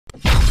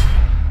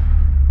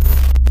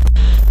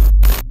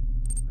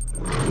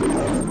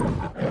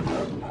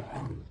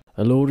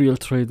Hello real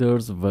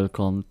traders,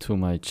 welcome to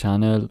my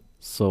channel.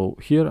 So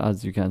here,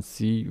 as you can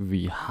see,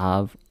 we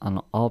have an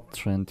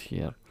uptrend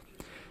here.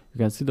 You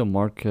can see the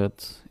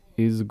market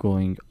is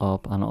going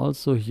up, and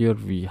also here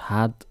we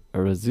had a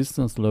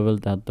resistance level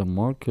that the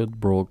market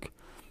broke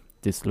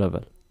this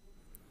level.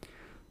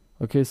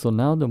 Okay, so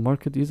now the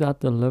market is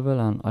at the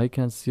level and I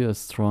can see a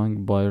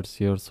strong buyers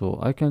here, so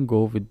I can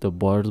go with the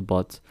buyers,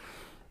 but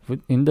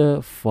in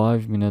the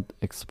 5-minute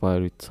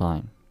expiry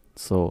time.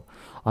 So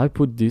I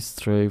put this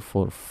trade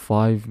for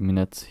 5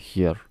 minutes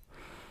here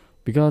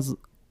because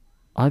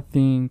I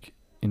think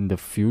in the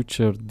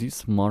future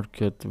this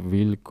market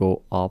will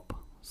go up.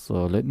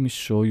 So let me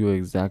show you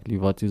exactly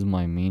what is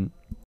my mean.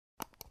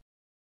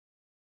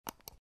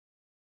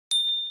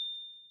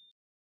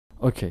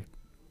 Okay,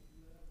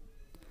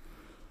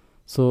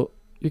 so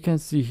you can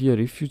see here,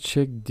 if you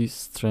check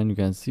this trend, you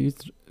can see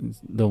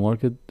the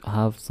market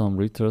have some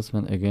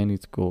retracement, again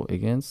it go,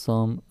 again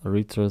some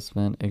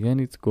retracement, again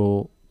it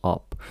go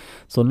up.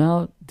 So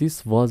now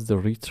this was the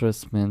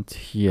retracement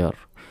here.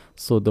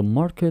 So the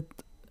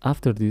market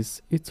after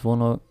this, it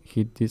wanna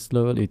hit this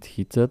level, it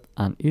hit it,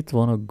 and it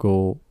wanna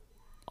go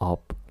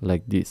up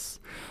like this.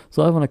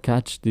 So I wanna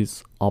catch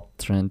this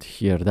uptrend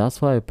here.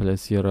 That's why I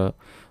place here a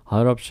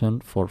higher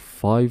option for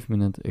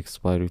 5-minute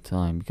expiry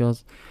time,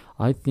 because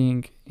I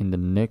think in the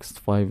next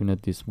 5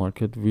 minutes this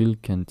market will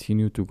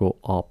continue to go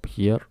up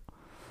here.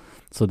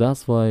 So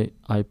that's why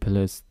I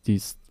place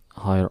this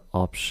higher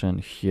option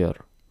here.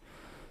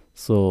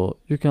 So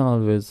you can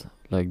always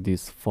like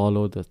this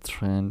follow the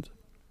trend.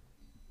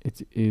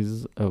 It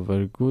is a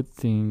very good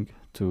thing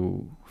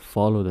to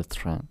follow the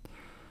trend,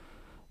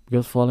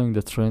 because following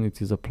the trend, it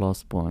is a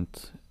plus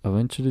point.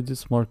 Eventually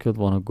this market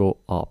wanna go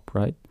up,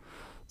 right?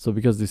 So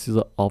because this is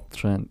an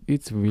uptrend,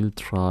 it will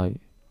try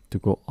to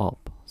go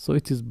up. So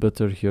it is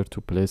better here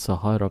to place a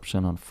higher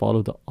option and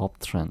follow the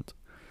uptrend.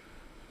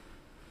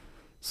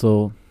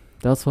 So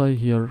that's why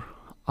here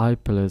I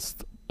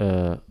placed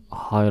a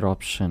higher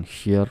option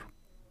here.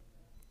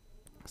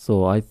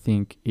 So I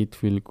think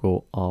it will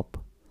go up,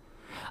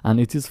 and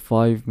it is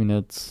 5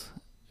 minutes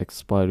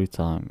expiry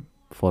time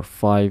for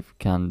 5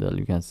 candle.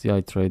 You can see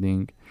I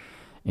trading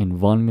in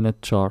 1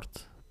 minute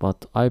chart,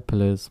 but I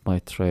place my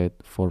trade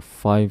for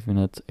 5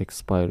 minutes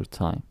expiry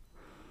time.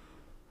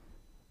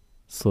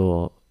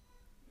 So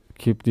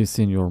keep this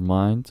in your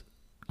mind.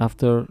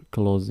 After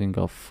closing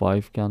of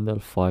 5 candle,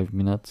 5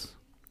 minutes,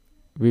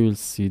 we will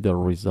see the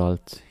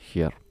result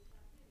here.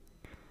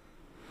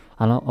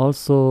 And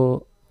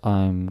also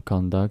I'm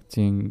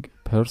conducting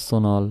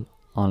personal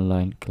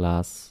online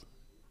class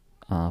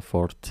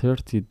for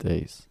 30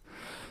 days.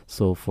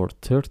 So for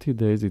 30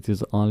 days it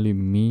is only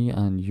me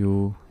and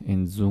you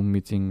in Zoom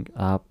meeting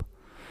app,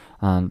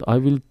 and I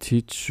will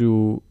teach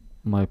you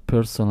my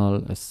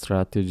personal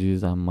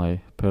strategies and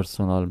my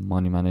personal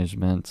money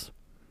management.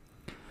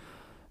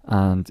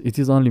 And it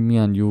is only me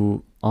and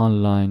you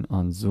online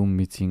on Zoom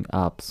meeting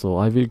app, so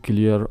I will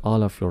clear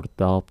all of your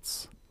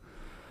doubts.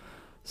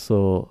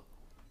 So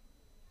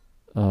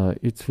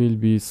it will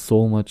be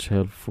so much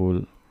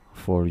helpful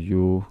for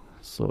you.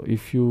 So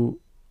if you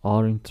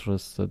are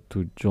interested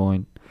to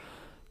join,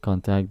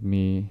 contact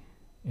me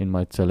in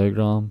my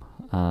Telegram,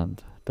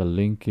 and the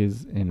link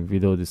is in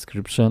video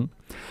description.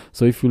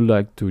 So if you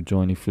like to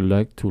join, if you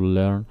like to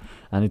learn,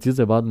 and it is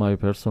about my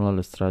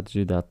personal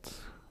strategy that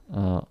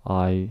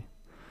I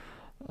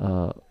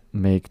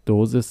make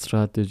those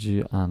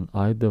strategy and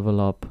I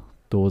develop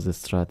those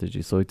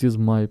strategies. So it is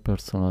my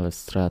personal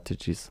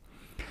strategies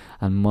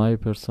and my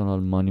personal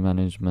money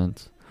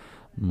management,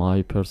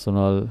 my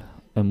personal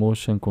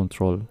emotion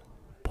control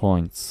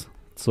points.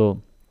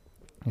 So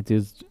it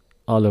is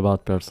all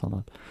about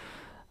personal,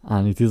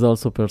 and it is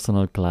also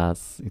personal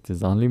class. It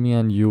is only me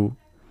and you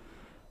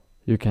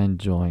can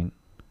join.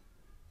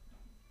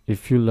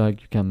 If you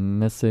like, you can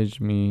message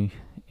me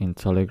in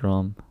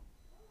Telegram,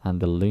 and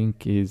the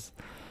link is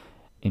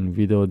in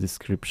video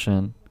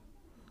description,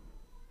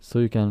 so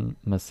you can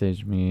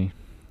message me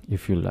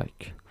if you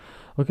like.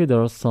 Okay,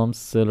 there are some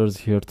sellers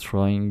here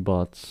trying,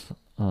 but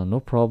no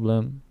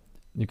problem.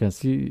 You can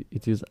see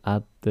it is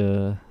at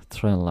the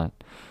trend line.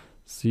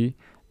 See,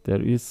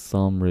 there is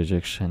some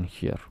rejection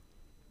here.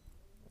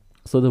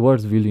 So the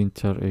buyers will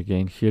enter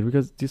again here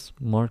because this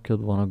market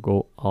wanna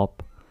go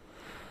up,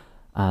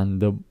 and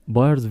the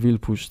buyers will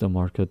push the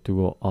market to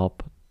go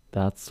up.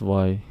 That's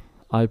why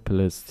I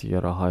placed here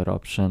a higher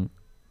option.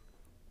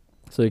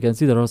 So you can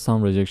see there are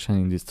some rejection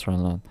in this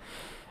trend line.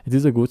 It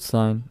is a good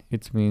sign.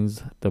 It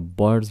means the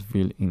buyers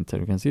will enter.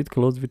 You can see it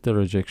closed with the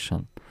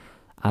rejection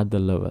at the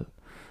level.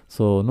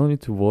 So no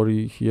need to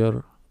worry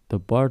here. The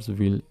buyers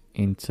will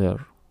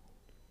enter.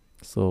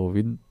 So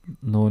we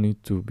no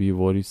need to be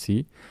worried.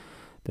 See,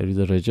 there is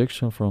a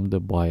rejection from the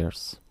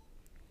buyers.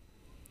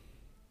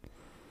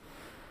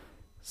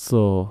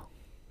 So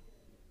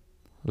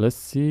let's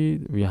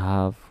see, we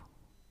have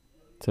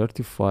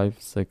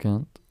 35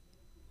 seconds.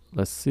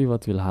 Let's see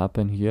what will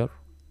happen here.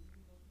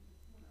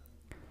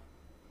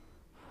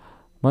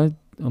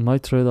 My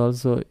trade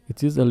also,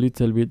 it is a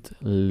little bit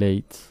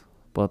late,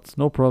 but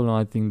no problem.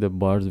 I think the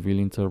buyers will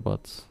enter,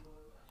 but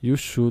you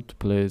should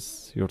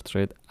place your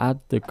trade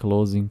at the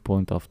closing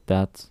point of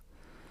that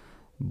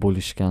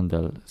bullish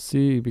candle.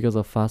 See, because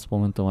of fast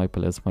momentum, I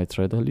place my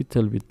trade a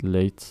little bit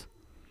late.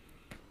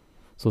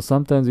 So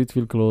sometimes it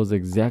will close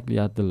exactly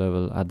at the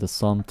level at the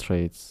some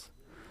trades.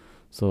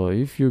 So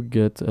if you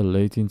get a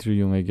late entry,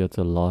 you may get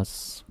a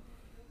loss.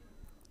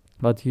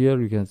 But here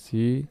you can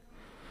see,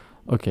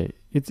 okay,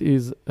 it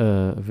is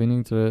a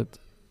winning trade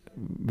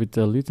with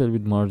a little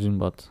bit margin,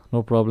 but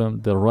no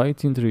problem. The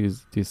right entry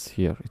is this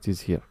here. It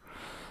is here.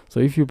 So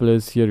if you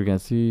place here, you can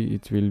see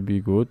it will be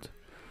good.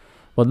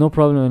 But no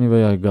problem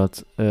anyway, I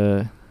got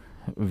a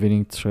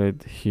winning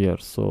trade here.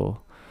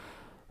 So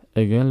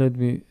again, let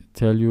me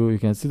tell you, you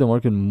can see the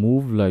market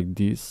move like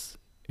this.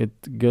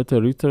 It get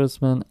a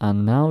retracement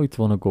and now it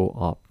wanna go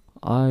up.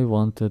 I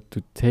wanted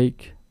to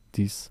take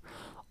this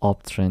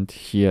uptrend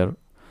here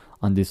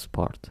on this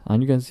part,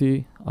 and you can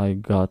see I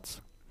got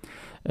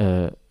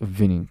a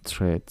winning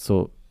trade.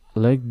 So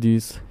like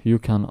this, you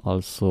can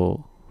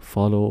also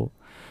follow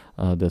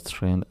the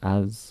trend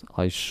as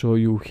I show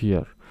you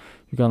here.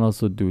 You can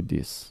also do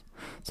this.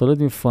 So let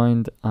me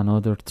find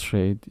another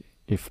trade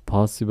if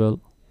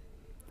possible.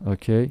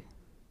 Okay,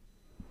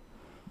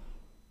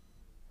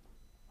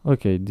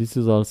 this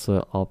is also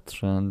an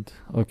uptrend.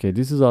 Okay,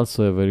 this is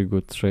also a very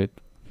good trade.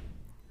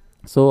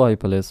 So I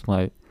place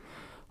my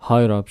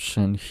higher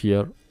option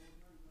here.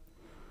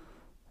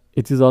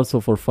 It is also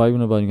for 5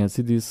 minutes, but you can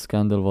see this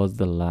candle was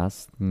the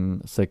last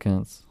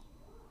seconds.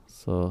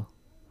 So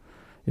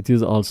it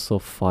is also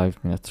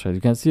 5-minute trade.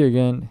 You can see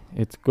again,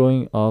 it's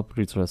going up,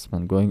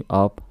 retracement, going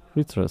up,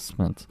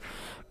 retracement,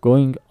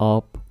 going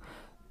up.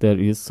 There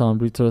is some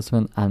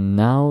retracement, and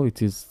now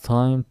it is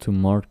time to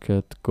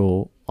market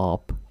go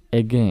up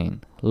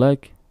again,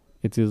 like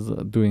it is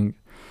doing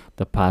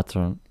the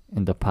pattern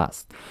in the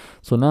past.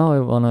 So now I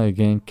wanna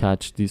again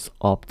catch this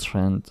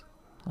uptrend,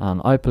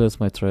 and I place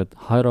my trade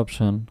higher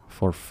option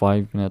for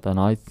 5 minutes, and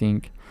I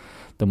think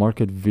the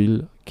market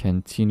will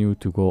continue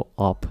to go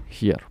up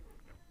here.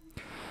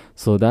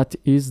 So that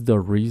is the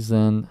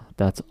reason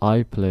that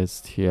I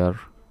placed here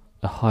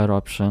a higher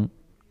option,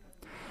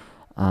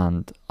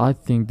 and I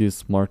think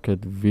this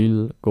market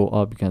will go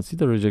up. You can see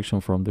the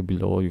rejection from the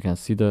below. You can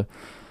see the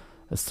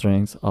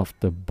strength of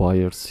the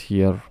buyers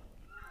here.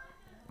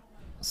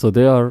 So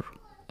they are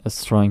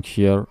strong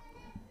here,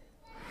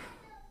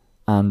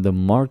 and the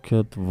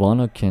market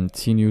wanna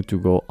continue to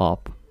go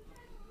up.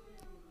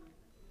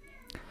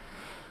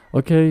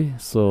 Okay,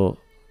 so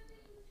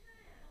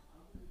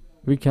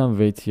we can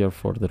wait here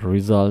for the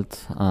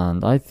result,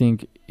 and I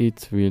think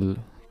it will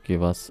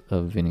give us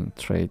a winning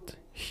trade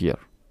here.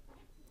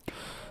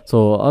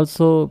 So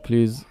also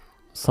please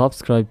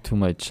subscribe to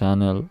my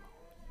channel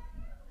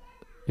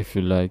if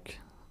you like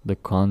the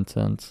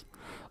content,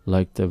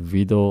 like the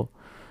video,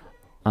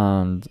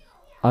 and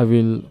I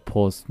will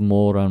post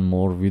more and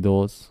more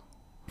videos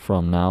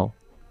from now.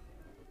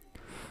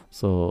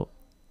 So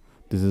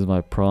this is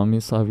my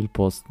promise. I will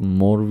post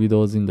more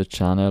videos in the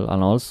channel,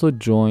 and also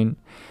join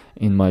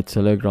in my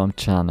Telegram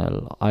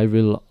channel. I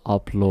will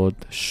upload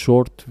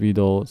short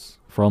videos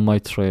from my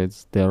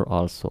trades there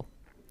also.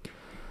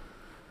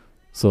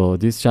 So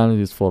this channel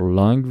is for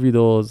long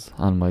videos,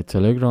 and my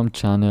Telegram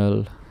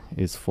channel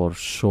is for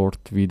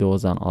short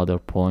videos and other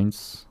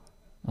points.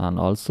 And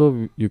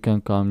also you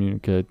can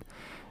communicate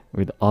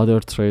with other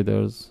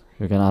traders.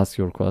 You can ask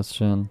your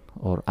question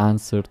or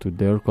answer to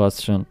their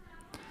question.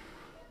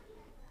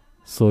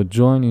 So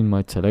join in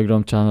my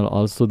Telegram channel.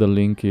 Also the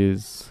link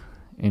is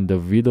in the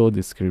video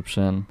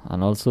description,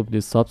 and also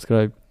please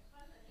subscribe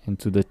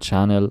into the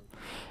channel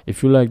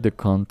if you like the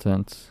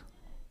content.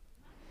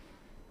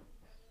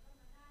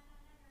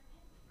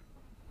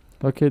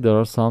 Okay, there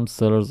are some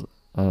sellers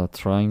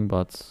trying,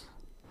 but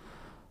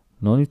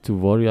no need to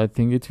worry. I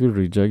think it will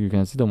reject. You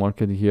can see the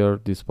market here,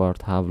 this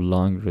part have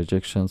long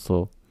rejection,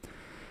 so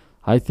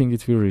I think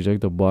it will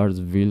reject. The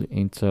bars will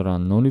enter,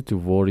 and no need to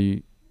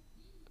worry.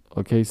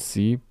 Okay,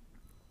 see,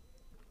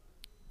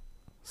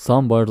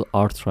 some bars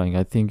are trying.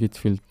 I think it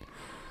will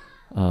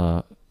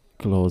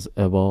close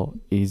above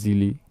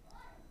easily.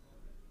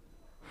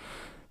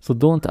 So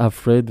don't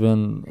afraid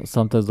when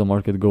sometimes the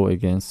market go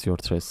against your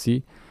trade.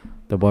 See,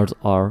 the bars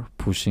are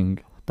pushing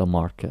the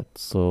market,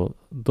 so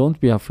don't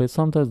be afraid.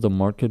 Sometimes the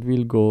market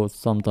will go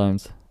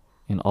sometimes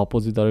in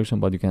opposite direction,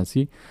 but you can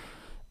see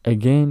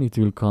again it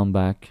will come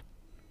back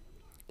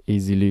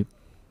easily.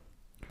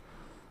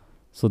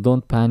 So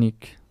don't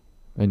panic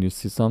when you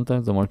see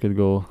sometimes the market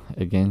go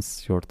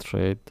against your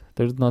trade.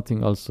 There's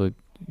nothing also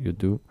you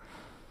do,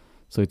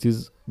 so it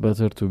is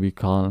better to be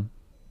calm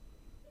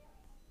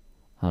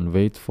and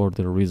wait for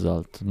the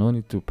result. No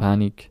need to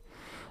panic,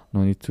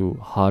 no need to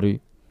hurry.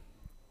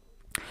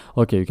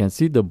 Okay, you can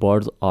see the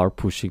bars are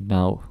pushing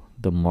now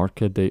the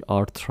market. They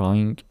are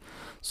trying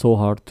so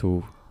hard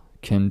to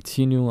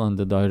continue on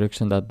the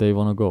direction that they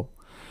want to go.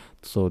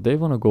 So they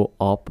want to go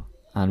up,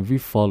 and we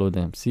follow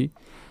them. See,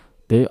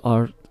 they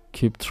are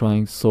keep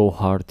trying so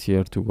hard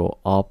here to go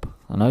up,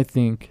 and I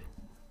think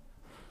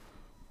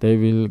they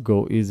will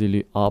go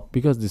easily up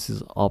because this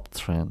is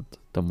uptrend.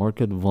 The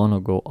market wanna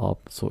go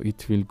up, so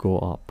it will go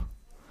up.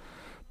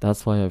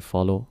 That's why I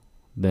follow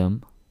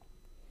them.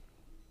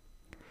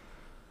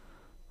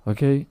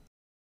 Okay.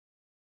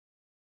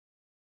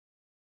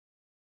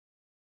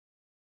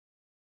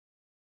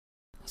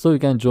 So you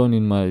can join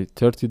in my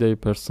 30-day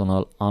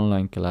personal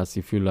online class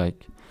if you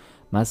like.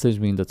 Message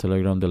me in the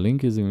Telegram. The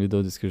link is in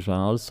video description.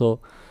 Also,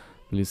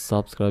 please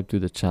subscribe to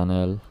the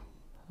channel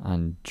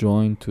and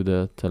join to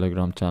the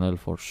Telegram channel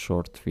for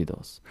short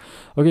videos.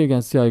 Okay, you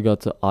can see I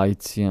got the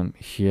ITM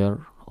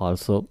here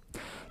also.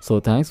 So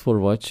thanks for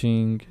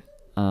watching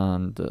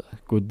and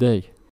good day.